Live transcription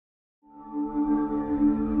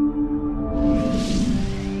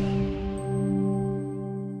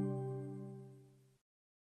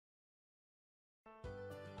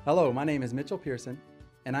Hello, my name is Mitchell Pearson,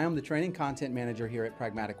 and I am the Training Content Manager here at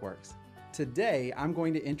Pragmatic Works. Today, I'm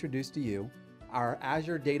going to introduce to you our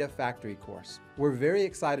Azure Data Factory course. We're very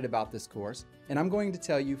excited about this course, and I'm going to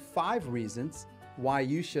tell you 5 reasons why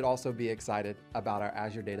you should also be excited about our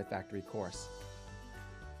Azure Data Factory course.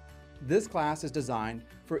 This class is designed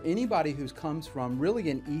for anybody who comes from really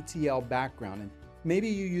an ETL background, and maybe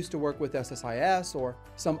you used to work with SSIS or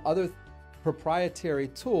some other proprietary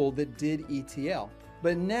tool that did ETL.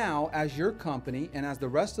 But now, as your company and as the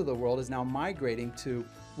rest of the world is now migrating to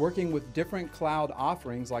working with different cloud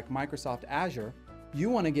offerings like Microsoft Azure, you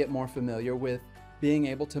want to get more familiar with being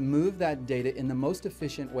able to move that data in the most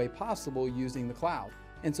efficient way possible using the cloud.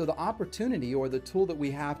 And so the opportunity or the tool that we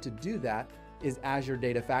have to do that is Azure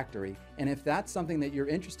Data Factory. And if that's something that you're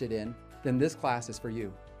interested in, then this class is for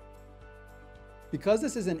you. Because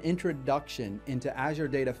this is an introduction into Azure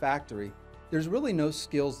Data Factory, there's really no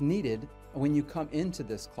skills needed when you come into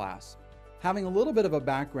this class. Having a little bit of a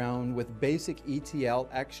background with basic ETL,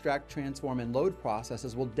 extract, transform, and load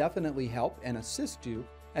processes will definitely help and assist you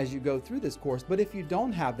as you go through this course. But if you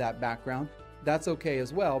don't have that background, that's okay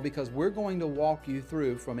as well, because we're going to walk you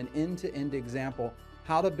through from an end-to-end example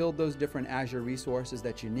how to build those different Azure resources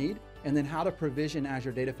that you need, and then how to provision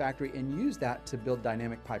Azure Data Factory and use that to build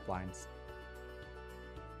dynamic pipelines.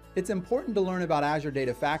 It's important to learn about Azure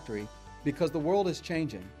Data Factory because the world is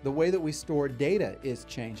changing. The way that we store data is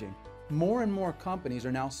changing. More and more companies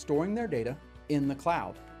are now storing their data in the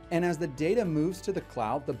cloud. And as the data moves to the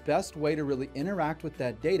cloud, the best way to really interact with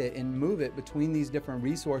that data and move it between these different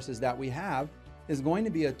resources that we have is going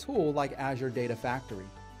to be a tool like Azure Data Factory.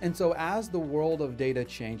 And so as the world of data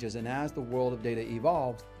changes and as the world of data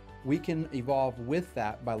evolves, we can evolve with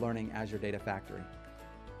that by learning Azure Data Factory.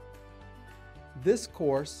 This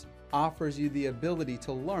course offers you the ability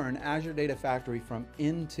to learn Azure Data Factory from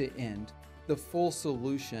end to end, the full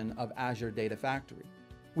solution of Azure Data Factory.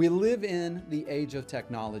 We live in the age of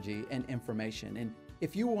technology and information, and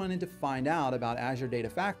if you wanted to find out about Azure Data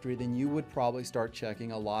Factory, then you would probably start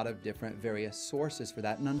checking a lot of different various sources for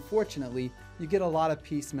that. And unfortunately, you get a lot of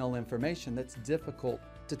piecemeal information that's difficult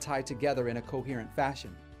to tie together in a coherent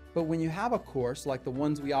fashion. But when you have a course like the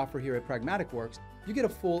ones we offer here at Pragmatic Works, you get a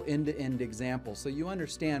full end-to-end example. So you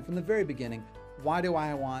understand from the very beginning, why do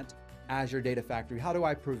I want Azure Data Factory? How do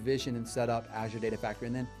I provision and set up Azure Data Factory?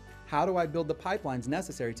 And then how do I build the pipelines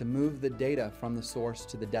necessary to move the data from the source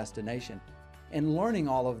to the destination? And learning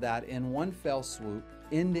all of that in one fell swoop,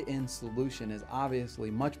 end-to-end solution is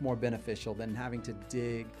obviously much more beneficial than having to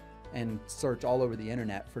dig and search all over the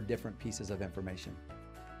internet for different pieces of information.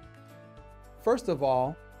 First of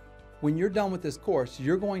all, when you're done with this course,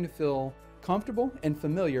 you're going to feel comfortable and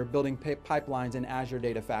familiar building pipelines in Azure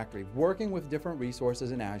Data Factory, working with different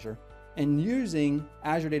resources in Azure, and using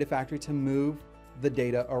Azure Data Factory to move the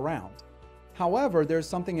data around. However, there's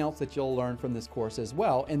something else that you'll learn from this course as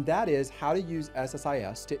well, and that is how to use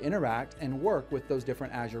SSIS to interact and work with those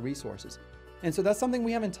different Azure resources. And so that's something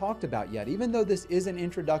we haven't talked about yet. Even though this is an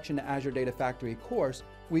Introduction to Azure Data Factory course,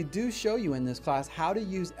 we do show you in this class how to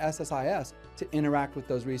use SSIS to interact with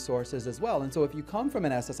those resources as well. And so if you come from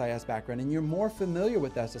an SSIS background and you're more familiar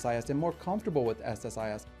with SSIS and more comfortable with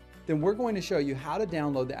SSIS, then we're going to show you how to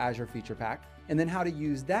download the Azure Feature Pack and then how to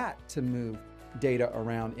use that to move data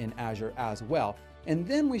around in Azure as well. And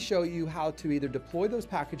then we show you how to either deploy those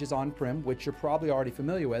packages on-prem, which you're probably already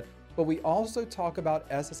familiar with, but we also talk about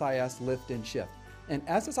SSIS Lift and Shift. And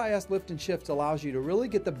SSIS Lift and Shift allows you to really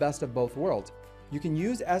get the best of both worlds. You can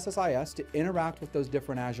use SSIS to interact with those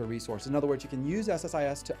different Azure resources. In other words, you can use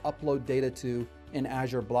SSIS to upload data to an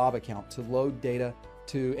Azure Blob account, to load data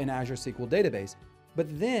to an Azure SQL database. But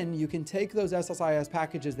then you can take those SSIS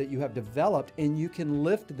packages that you have developed and you can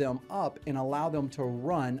lift them up and allow them to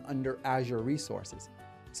run under Azure resources.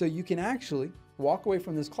 So you can actually walk away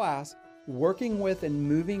from this class working with and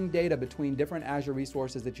moving data between different Azure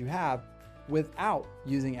resources that you have without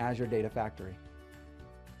using Azure Data Factory.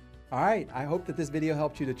 All right, I hope that this video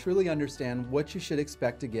helped you to truly understand what you should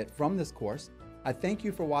expect to get from this course. I thank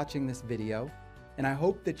you for watching this video, and I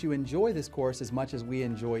hope that you enjoy this course as much as we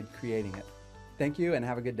enjoyed creating it. Thank you and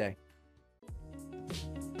have a good day.